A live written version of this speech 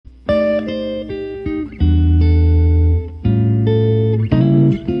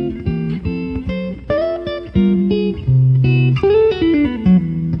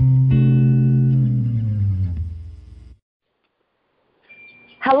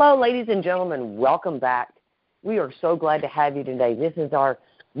Hello, ladies and gentlemen. Welcome back. We are so glad to have you today. This is our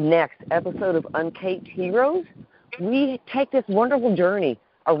next episode of Uncaped Heroes. We take this wonderful journey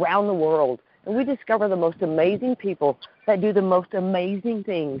around the world, and we discover the most amazing people that do the most amazing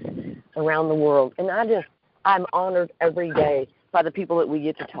things around the world. And I'm honored every day by the people that we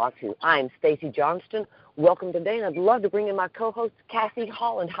get to talk to. I'm Stacy Johnston. Welcome today, and I'd love to bring in my co-host, Cassie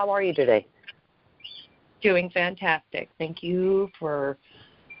Holland. How are you today? Doing fantastic. Thank you for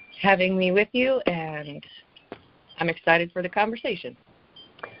having me with you, and I'm excited for the conversation.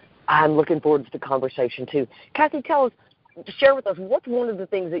 I'm looking forward to the conversation, too. Cassie, share with us, what's one of the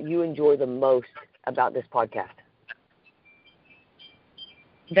things that you enjoy the most about this podcast?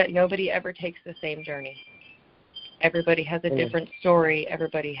 That nobody ever takes the same journey. Everybody has a different story.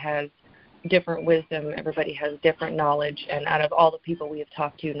 Everybody has different wisdom. Everybody has different knowledge. And out of all the people we have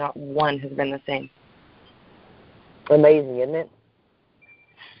talked to, not one has been the same. Amazing, isn't it?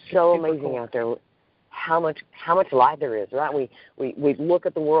 So Super amazing cool. out there. How much light there is, right? We look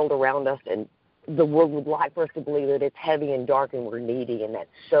at the world around us, and the world would like for us to believe that it's heavy and dark and we're needy, and that's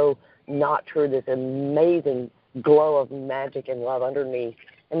so not true. This amazing glow of magic and love underneath,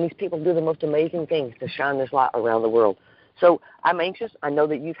 and these people do the most amazing things to shine this light around the world. So I'm anxious. I know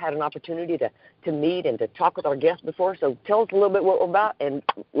that you've had an opportunity to meet and to talk with our guests before, so tell us a little bit what we're about, and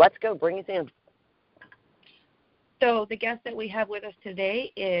let's go. Bring us in. So the guest that we have with us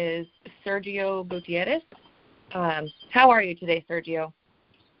today is Sergio Gutierrez. How are you today, Sergio?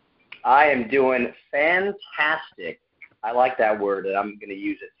 I am doing fantastic. I like that word, and I'm going to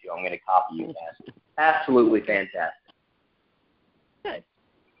use it too. I'm going to copy you guys. Absolutely fantastic. Good.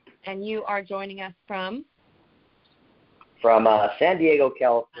 And you are joining us from? From San Diego,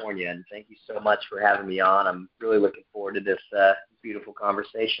 California, and thank you so much for having me on. I'm really looking forward to this beautiful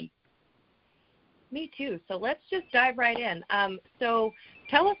conversation. Me too. So let's just dive right in. So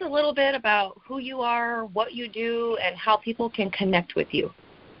tell us a little bit about who you are, what you do, and how people can connect with you.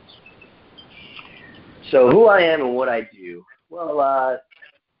 So who I am and what I do. Well,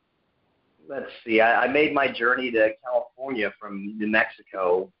 let's see. I made my journey to California from New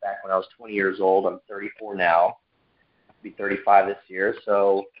Mexico back when I was 20 years old. I'm 34 now. I'll be 35 this year.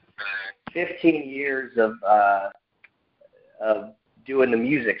 So 15 years of doing the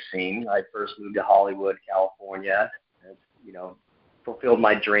music scene. I first moved to Hollywood, California, and, fulfilled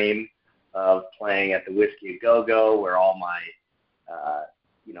my dream of playing at the Whiskey A Go-Go, where all my,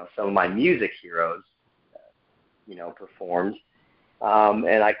 some of my music heroes, performed.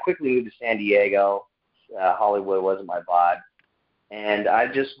 And I quickly moved to San Diego. Hollywood wasn't my vibe. And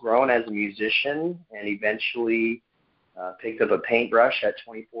I've just grown as a musician and eventually picked up a paintbrush at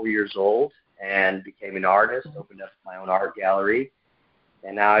 24 years old and became an artist, opened up my own art gallery.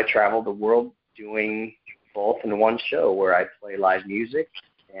 And now I travel the world doing both in one show where I play live music,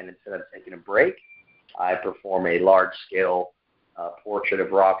 and instead of taking a break, I perform a large-scale portrait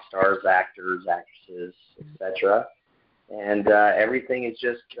of rock stars, actors, actresses, etc. And everything is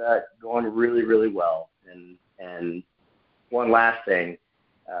just going really, really well. And one last thing,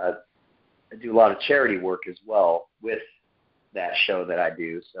 I do a lot of charity work as well with that show that I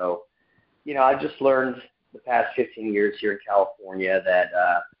do. So, I've just learned the past 15 years here in California that,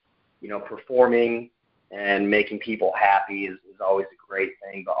 performing and making people happy is always a great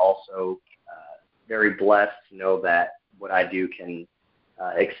thing, but also very blessed to know that what I do can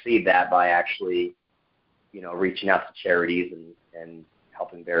exceed that by actually, reaching out to charities and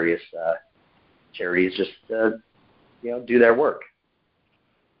helping various charities just, do their work.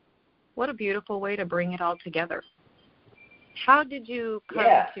 What a beautiful way to bring it all together. How did you come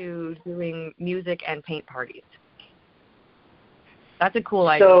to doing music and paint parties? That's a cool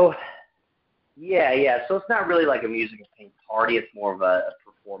idea. So, So it's not really like a music and paint party. It's more of a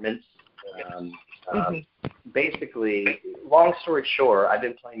performance. Basically, long story short, I've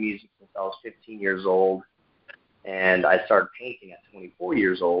been playing music since I was 15 years old, and I started painting at 24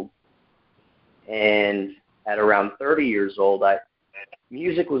 years old. And at around 30 years old,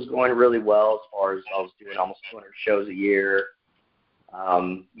 music was going really well as far as I was doing almost 200 shows a year.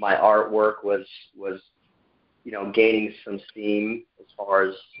 My artwork was gaining some steam as far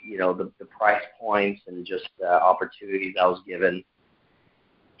as, the price points and just opportunities I was given.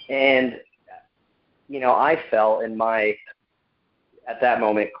 And, I felt in my, at that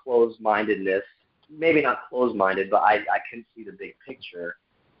moment, closed-mindedness, maybe not closed-minded, but I couldn't see the big picture.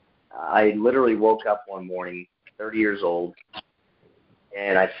 I literally woke up one morning, 30 years old,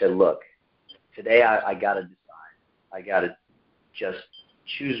 and I said, look, today I got to decide. I got to just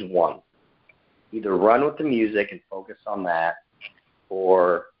choose one. Either run with the music and focus on that,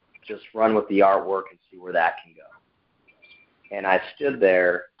 or just run with the artwork and see where that can go. And I stood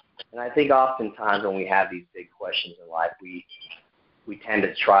there And I think oftentimes when we have these big questions in life, we tend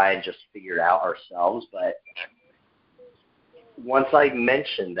to try and just figure it out ourselves. But once I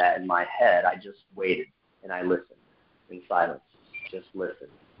mentioned that in my head, I just waited and I listened in silence. Just listen.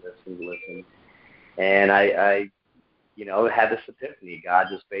 And I had this epiphany. God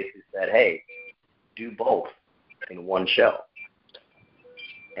just basically said, hey, do both in one show.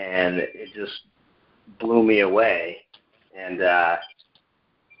 And it just blew me away. And I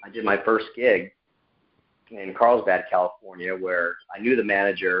did my first gig in Carlsbad, California, where I knew the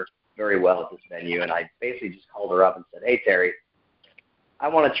manager very well at this venue, and I basically just called her up and said, hey, Terry, I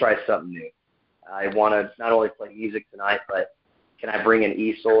want to try something new. I want to not only play music tonight, but can I bring an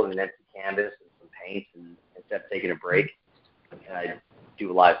easel and an empty canvas and some paints, and instead of taking a break, can I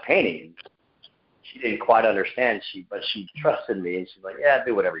do a live painting? And she didn't quite understand, but she trusted me, and she's like, yeah,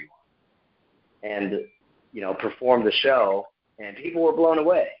 do whatever you want. And, performed the show, and people were blown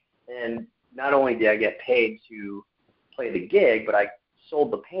away. And not only did I get paid to play the gig, but I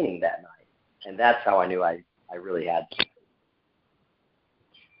sold the painting that night. And that's how I knew I really had to.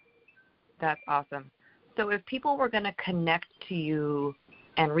 That's awesome. So if people were going to connect to you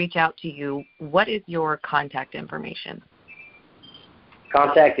and reach out to you, what is your contact information?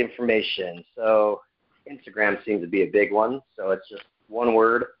 Contact information. So Instagram seems to be a big one. So it's just one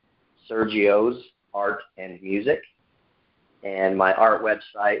word, Sergio's Art and Music. And my art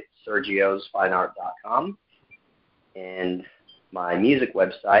website, sergiosfineart.com. And my music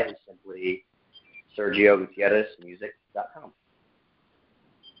website is simply sergiogutierrezmusic.com.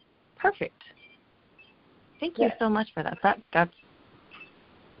 Perfect. Thank you so much for that.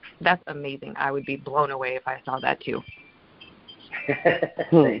 That's amazing. I would be blown away if I saw that too.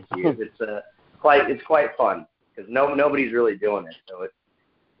 Thank you. It's quite fun because nobody's really doing it. So it's,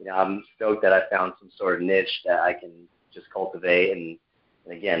 I'm stoked that I found some sort of niche that I can just cultivate and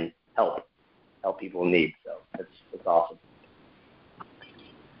again help people in need. So it's awesome.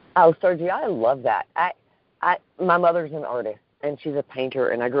 Oh, Sergio, I love that. My mother's an artist and she's a painter,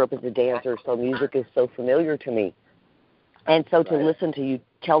 and I grew up as a dancer, so music is so familiar to me. And so to listen to you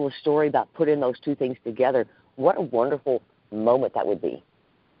tell the story about putting those two things together, what a wonderful moment that would be.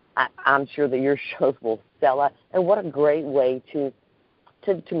 I'm sure that your shows will sell out, and what a great way to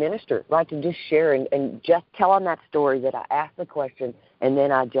minister, right, to just share and just tell on that story that I asked the question and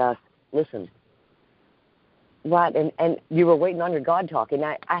then I just listened. Right, and you were waiting on your God talk, and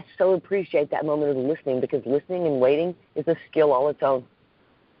I so appreciate that moment of listening, because listening and waiting is a skill all its own.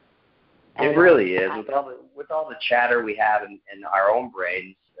 It really is. With all the chatter we have in our own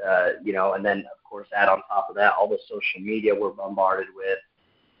brains, and then, of course, add on top of that all the social media we're bombarded with,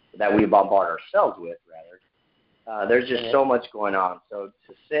 that we bombard ourselves with, rather. There's just so much going on. So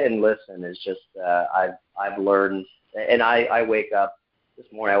to sit and listen is just, I've learned, and I wake up, this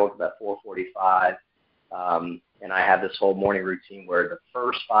morning I woke up at 4:45, and I have this whole morning routine where the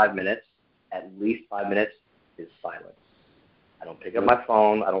first 5 minutes, at least 5 minutes, is silence. I don't pick up my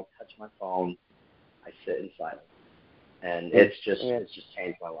phone. I don't touch my phone. I sit in silence. And it's just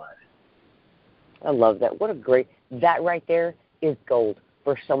changed my life. I love that. That right there is gold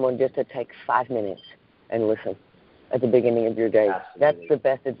for someone just to take 5 minutes and listen at the beginning of your day. Absolutely. That's the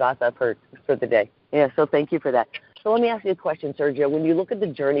best advice I've heard for the day. Yeah, so thank you for that. So let me ask you a question, Sergio. When you look at the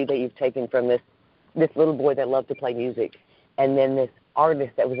journey that you've taken from this little boy that loved to play music, and then this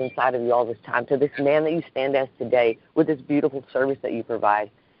artist that was inside of you all this time, to this man that you stand as today with this beautiful service that you provide,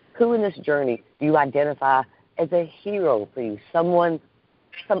 who in this journey do you identify as a hero for you, some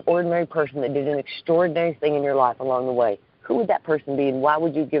ordinary person that did an extraordinary thing in your life along the way? Who would that person be, and why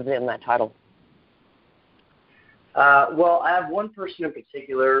would you give them that title? Well, I have one person in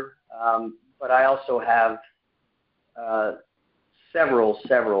particular, but I also have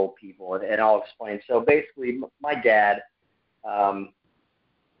several people, and I'll explain. So basically, my dad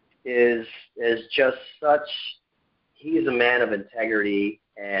is just such. He's a man of integrity,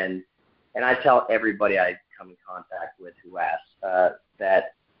 and I tell everybody I come in contact with who asks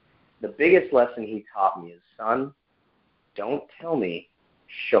that the biggest lesson he taught me is, son, don't tell me,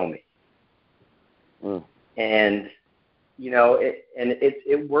 show me. And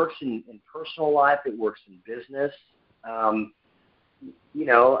it works in personal life. It works in business. I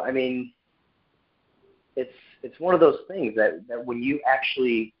mean, it's one of those things that when you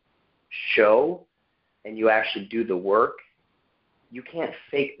actually show and you actually do the work, you can't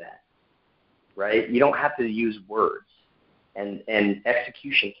fake that, right? You don't have to use words, and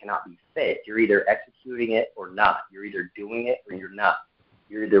execution cannot be faked. You're either executing it or not. You're either doing it or you're not.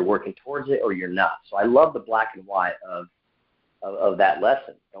 You're either working towards it or you're not. So I love the black and white of that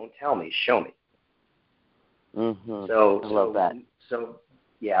lesson. Don't tell me, show me. Mm-hmm. So I love that. So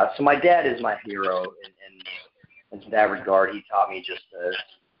Yeah, so my dad is my hero, and in that regard, he taught me just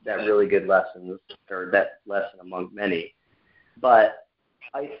that really good lesson, or that lesson among many. But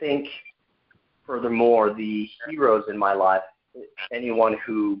I think, furthermore, the heroes in my life, anyone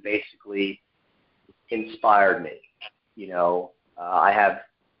who basically inspired me. You know, I have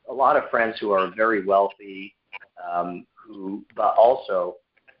a lot of friends who are very wealthy, but also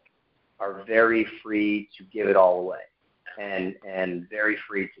are very free to give it all away, and very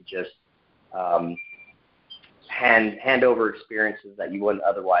free to just hand over experiences that you wouldn't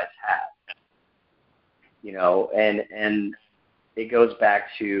otherwise have. You know, and it goes back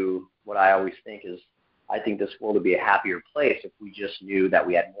to what I always think is, I think this world would be a happier place if we just knew that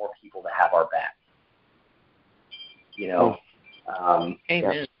we had more people to have our back. You know,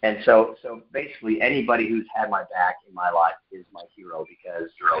 Amen. And so basically, anybody who's had my back in my life is my hero, because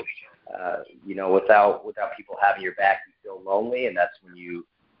you know, without people having your back, you feel lonely, and that's when you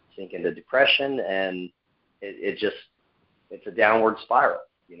sink into depression, and it's a downward spiral.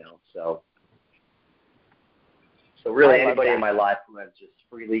 You know, so really, anybody in my life who has just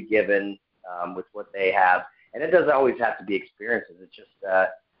freely given with what they have, and it doesn't always have to be experiences. It's just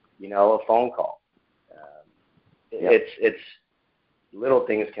you know, a phone call. It's little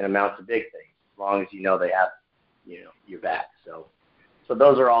things can amount to big things, as long as you know they have, you know, your back. So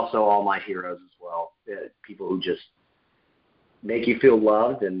those are also all my heroes as well. People who just make you feel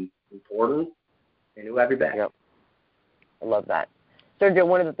loved and important, and who have your back. Yep. I love that. Sergio,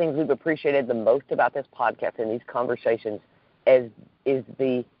 one of the things we've appreciated the most about this podcast and these conversations is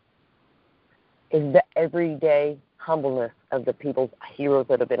the everyday humbleness of the people's heroes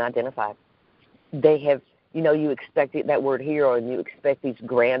that have been identified. They have, you know, you expect that word hero, and you expect these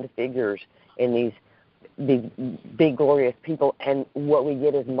grand figures and these big, glorious people, and what we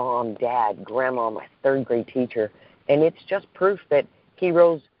get is mom, dad, grandma, my third grade teacher, and it's just proof that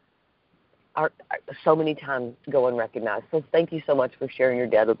heroes are so many times go unrecognized. So thank you so much for sharing your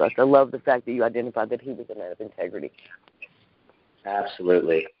dad with us. I love the fact that you identified that he was a man of integrity.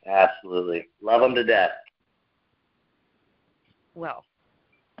 Absolutely. Love him to death. Well,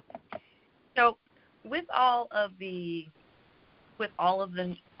 so with all of the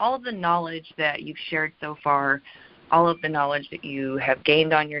knowledge that you've shared so far, all of the knowledge that you have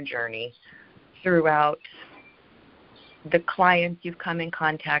gained on your journey throughout the clients you've come in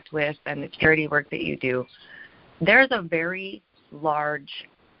contact with and the charity work that you do, there's a very large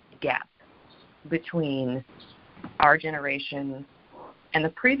gap between our generation and the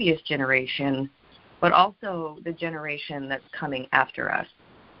previous generation, but also the generation that's coming after us.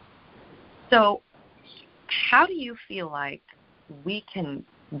 So how do you feel like we can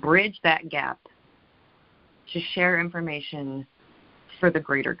bridge that gap to share information for the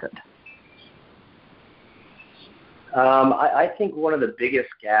greater good? I think one of the biggest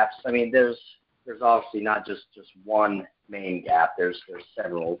gaps, I mean, there's obviously not just one main gap. There's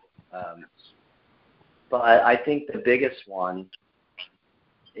several. But I think the biggest one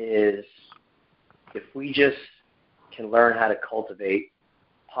is if we just can learn how to cultivate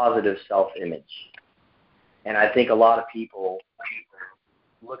positive self-image. And I think a lot of people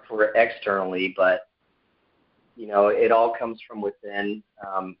look for it externally, but, you know, it all comes from within.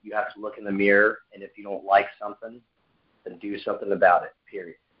 You have to look in the mirror, and if you don't like something, then do something about it,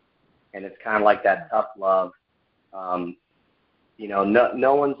 period. And it's kind of like that tough love. You know,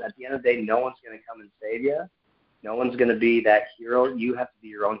 no one's, at the end of the day, no one's going to come and save you. No one's going to be that hero. You have to be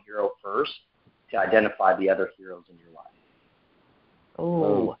your own hero first to identify the other heroes in your life.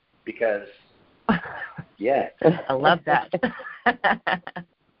 Oh. Because, yeah. I love that.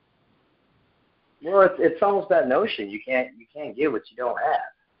 Well, it's almost that notion. You can't give what you don't have.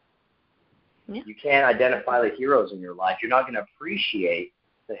 Yeah. You can't identify the heroes in your life. You're not going to appreciate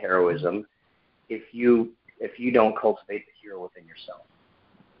the heroism if you don't cultivate the hero within yourself.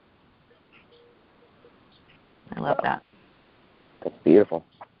 I love that. That's beautiful.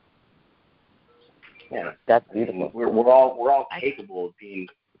 Yeah, that's beautiful. We're all capable of being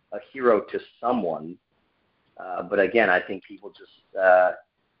a hero to someone, but again, I think people just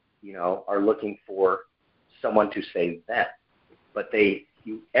you know, are looking for someone to save them. But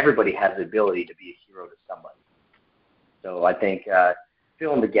everybody has the ability to be a hero to somebody. So I think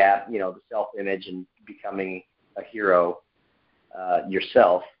filling the gap, you know, the self-image and becoming a hero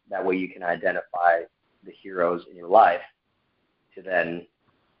yourself. That way you can identify the heroes in your life to then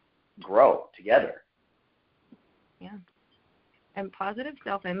grow together. Yeah. And positive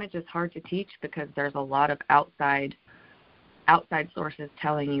self-image is hard to teach because there's a lot of outside sources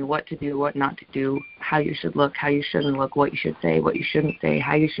telling you what to do, what not to do, how you should look, how you shouldn't look, what you should say, what you shouldn't say,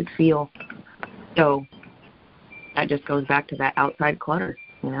 how you should feel. So that just goes back to that outside clutter.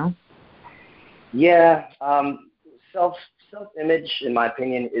 you know? Yeah, self-image, in my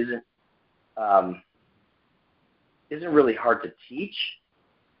opinion, isn't really hard to teach.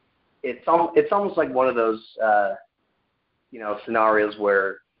 It's almost like one of those scenarios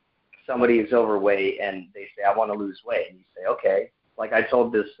where somebody is overweight and they say, I want to lose weight, and you say, okay. Like I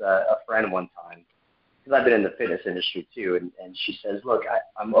told this a friend one time, because I've been in the fitness industry too, and she says, look,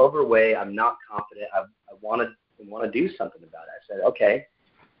 I'm overweight, I'm not confident, I want to do something about it. I said, okay.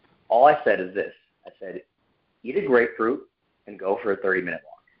 All I said is this. I said, eat a grapefruit and go for a 30-minute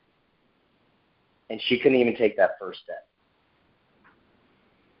walk. And she couldn't even take that first step.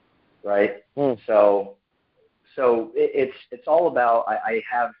 Right? So it's all about, I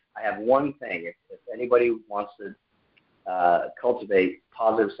have one thing. If anybody wants to cultivate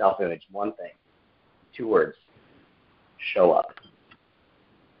positive self-image, one thing, 2 words: show up.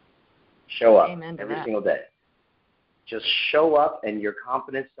 Show up. Amen to every that. single day. Just show up, and your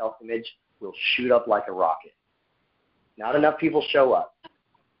confidence, self-image will shoot up like a rocket. Not enough people show up.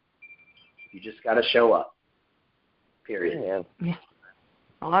 You just got to show up. Period. Yeah.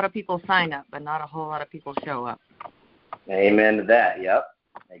 A lot of people sign up, but not a whole lot of people show up. Amen to that. Yep.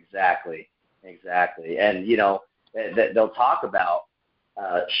 Exactly. And, they'll talk about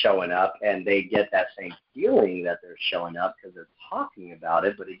showing up, and they get that same feeling that they're showing up because they're talking about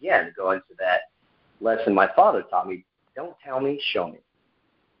it. But again, going to that lesson my father taught me, don't tell me, show me.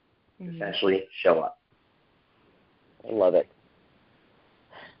 Mm-hmm. Essentially, show up. I love it.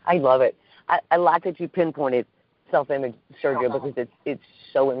 I like that you pinpointed self-image, Sergio, because it's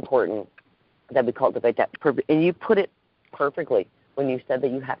so important that we cultivate that. And you put it perfectly when you said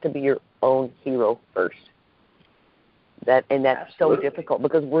that you have to be your own hero first. That's Absolutely. So difficult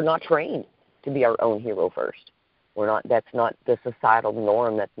because we're not trained to be our own hero first. That's not the societal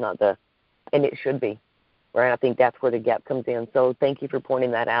norm. And it should be, right? I think that's where the gap comes in. So thank you for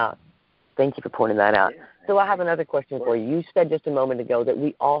pointing that out. Yeah. So I have another question for you. You said just a moment ago that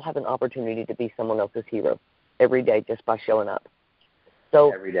we all have an opportunity to be someone else's hero every day just by showing up.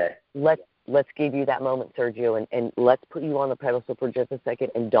 So every day. Let's give you that moment, Sergio, and let's put you on the pedestal for just a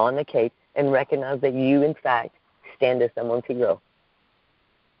second and don the cape and recognize that you, in fact, stand as someone's hero.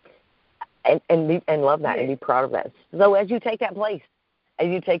 And love that and be proud of that. So as you take that place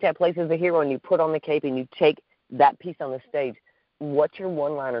as a hero and you put on the cape and you take that piece on the stage, what's your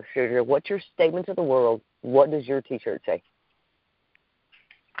one-liner, Sergio? What's your statement to the world? What does your T-shirt say?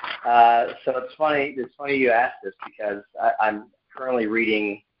 So it's funny you asked this because I'm currently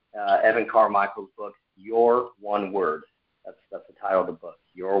reading Evan Carmichael's book, Your One Word. That's the title of the book,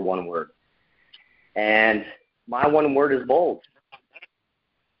 Your One Word. And my one word is bold.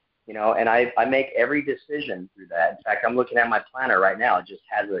 And I make every decision through that. In fact, I'm looking at my planner right now. It just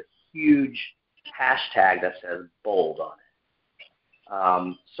has a huge hashtag that says bold on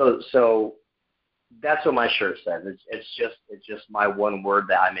it. So that's what my shirt says. It's just my one word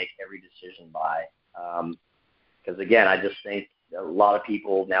that I make every decision by. Because again, I just think a lot of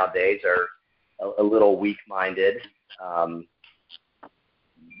people nowadays are a little weak-minded.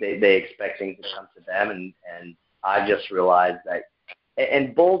 They expect things to come to them, and I just realized that.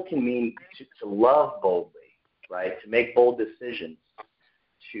 And bold can mean to love boldly, right? To make bold decisions,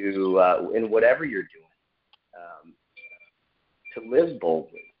 in whatever you're doing, to live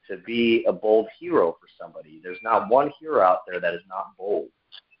boldly, to be a bold hero for somebody. There's not one hero out there that is not bold.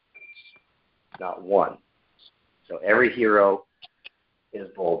 Not one. So every hero is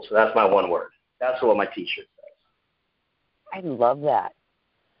bold. So that's my one word. That's what my T-shirt says. I love that.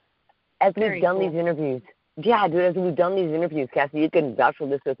 As we've done these interviews, as we've done these interviews, Cassie, you can vouch for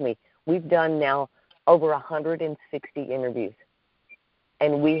this with me. We've done now over 160 interviews,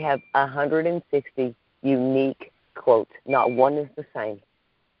 and we have 160 unique quotes. Not one is the same.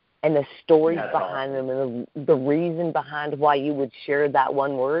 And the stories behind them and the reason behind why you would share that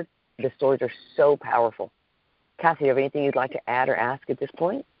one word, the stories are so powerful. Cassie, do you have anything you'd like to add or ask at this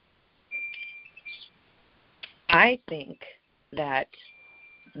point? I think that's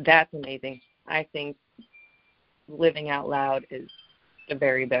amazing. I think living out loud is the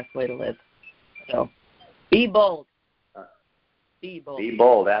very best way to live. So be bold. Be bold. Be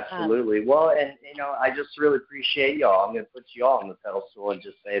bold, absolutely. Well, and, I just really appreciate y'all. I'm going to put you all on the pedestal and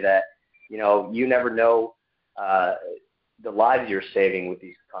just say that, you never know the lives you're saving with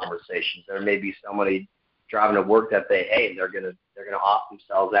these conversations. There may be somebody driving to work that they hate, and they're going to off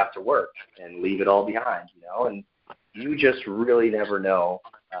themselves after work and leave it all behind, and you just really never know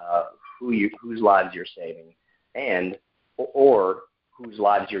whose lives you're saving or whose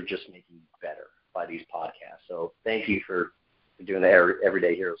lives you're just making better by these podcasts. So thank you for doing the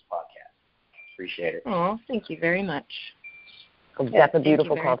Everyday Heroes podcast. Appreciate it. Oh, thank you very much. That's a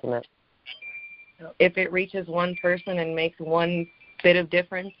beautiful compliment. If it reaches one person and makes one bit of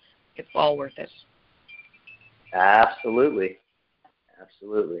difference, it's all worth it. Absolutely.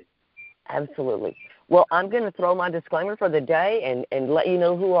 Well, I'm going to throw my disclaimer for the day and let you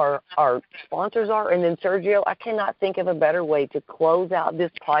know who our sponsors are. And then, Sergio, I cannot think of a better way to close out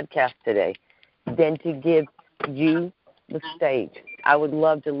this podcast today than to give you the stage. I would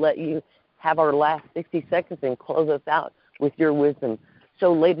love to let you have our last 60 seconds and close us out with your wisdom.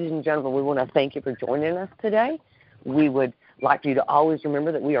 So, ladies and gentlemen, we want to thank you for joining us today. We would like you to always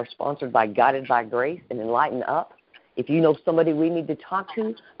remember that we are sponsored by Guided by Grace and Enlighten Up. If you know somebody we need to talk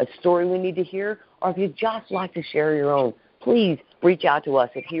to, a story we need to hear, or if you'd just like to share your own, please reach out to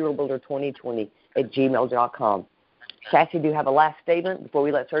us at herobuilder2020@gmail.com. Cassie, do you have a last statement before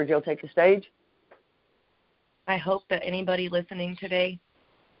we let Sergio take the stage? I hope that anybody listening today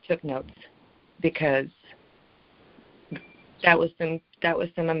took notes, because that was some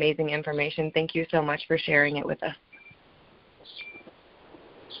amazing information. Thank you so much for sharing it with us.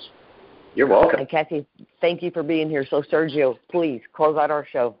 You're welcome. And Cassie, thank you for being here. So, Sergio, please close out our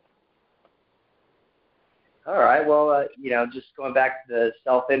show. All right. Well, just going back to the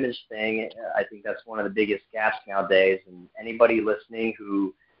self-image thing, I think that's one of the biggest gaps nowadays. And anybody listening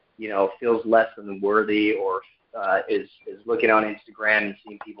who, feels less than worthy or is looking on Instagram and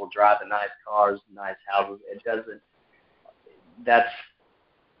seeing people driving nice cars, nice houses,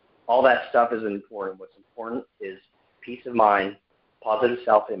 all that stuff isn't important. What's important is peace of mind, positive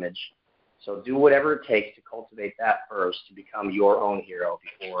self-image. So do whatever it takes to cultivate that first to become your own hero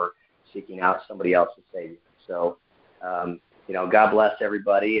before seeking out somebody else to save you. So, God bless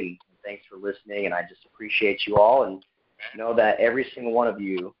everybody, and thanks for listening. And I just appreciate you all, and know that every single one of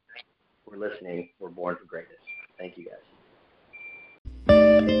you who are listening were born for greatness. Thank you, guys.